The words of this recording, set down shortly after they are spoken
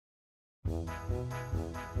I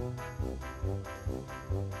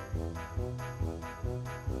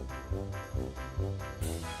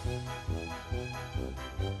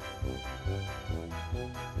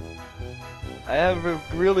have a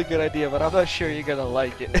really good idea, but I'm not sure you're gonna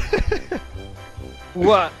like it.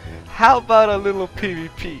 What? How about a little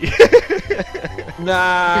PvP?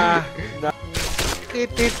 Nah. Nah.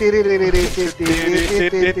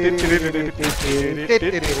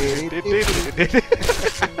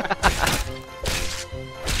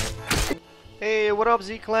 Hey, what up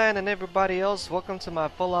Z-Clan and everybody else? Welcome to my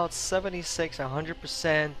Fallout 76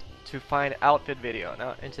 100% to find outfit video.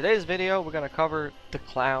 Now, in today's video, we're gonna cover the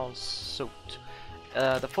clown suit.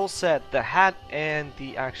 The full set, the hat, and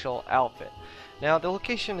the actual outfit. Now, the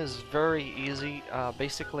location is very easy.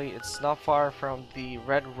 Basically, it's not far from the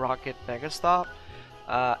Red Rocket Megastop.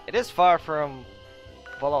 It is far from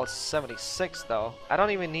Fallout 76 though. I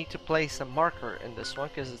don't even need to place a marker in this one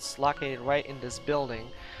because it's located right in this building.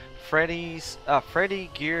 Freddy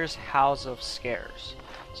Gear's House of Scares.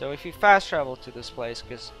 So if you fast travel to this place,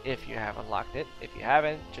 because if you haven't unlocked it, if you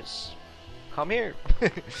haven't, just come here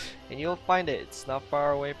and you'll find it. It's not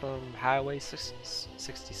far away from Highway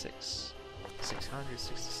 666.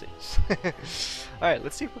 666. Alright,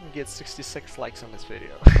 let's see if we can get 66 likes on this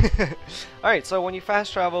video. Alright, so when you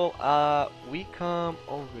fast travel, we come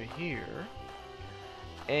over here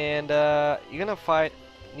and you're gonna fight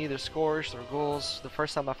neither scourge or ghouls. The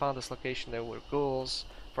first time I found this location there were ghouls.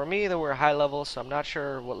 For me they were high level, so I'm not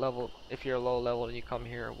sure what level. If you're low level and you come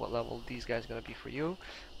here, what level these guys gonna be for you.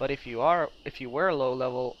 But if you were low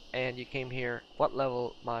level and you came here, what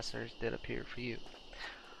level monsters did appear for you.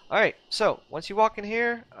 Alright, so once you walk in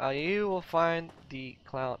here, you will find the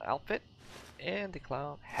clown outfit and the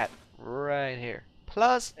clown hat right here.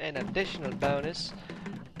 Plus an additional bonus,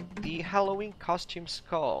 the Halloween costume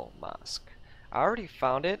skull mask. I already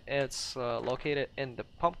found it. It's located in the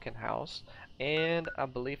pumpkin house, and I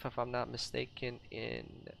believe, if I'm not mistaken,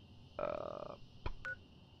 in I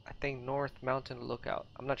think North Mountain Lookout.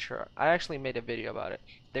 I'm not sure. I actually made a video about it.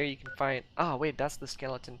 There you can find. Oh wait, that's the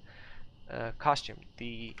skeleton costume,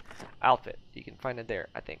 the outfit. You can find it there,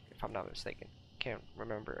 I think, if I'm not mistaken. Can't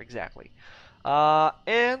remember exactly.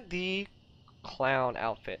 And the clown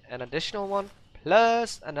outfit, an additional one,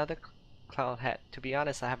 plus another clown hat. To be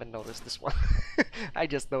honest, I haven't noticed this one. I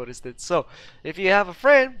just noticed it. So if you have a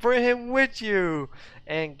friend, bring him with you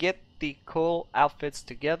and get the cool outfits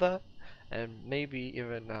together, and maybe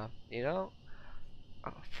even you know,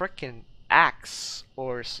 a freaking axe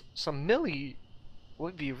or some melee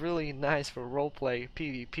would be really nice for roleplay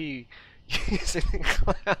PvP using the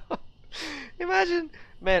clown. Imagine,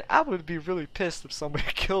 man, I would be really pissed if somebody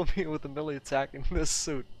killed me with a melee attack in this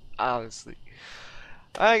suit, honestly.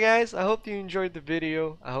 Alright guys, I hope you enjoyed the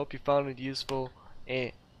video. I hope you found it useful,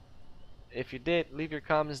 and if you did, leave your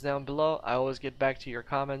comments down below. I always get back to your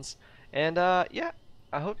comments. And yeah,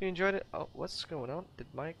 I hope you enjoyed it. Oh, what's going on? Did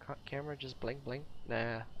my camera just blink?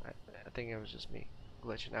 Nah, I think it was just me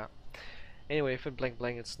glitching out. Anyway, if it blink,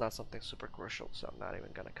 it's not something super crucial, so I'm not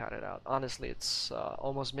even gonna cut it out. Honestly, it's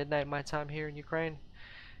almost midnight my time here in Ukraine,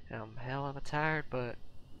 and I'm hell of a tired, but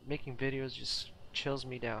making videos just chills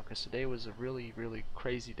me down, because today was a really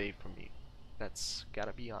crazy day for me. That's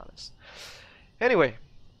gotta be honest. Anyway,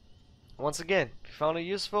 once again, if you found it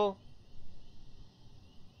useful,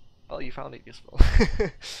 well, you found it useful.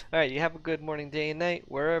 Alright, you have a good morning, day, and night,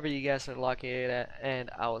 wherever you guys are located at, and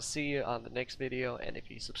I will see you on the next video. And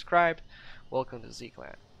if you subscribed, welcome to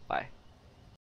Z-Clan. Bye.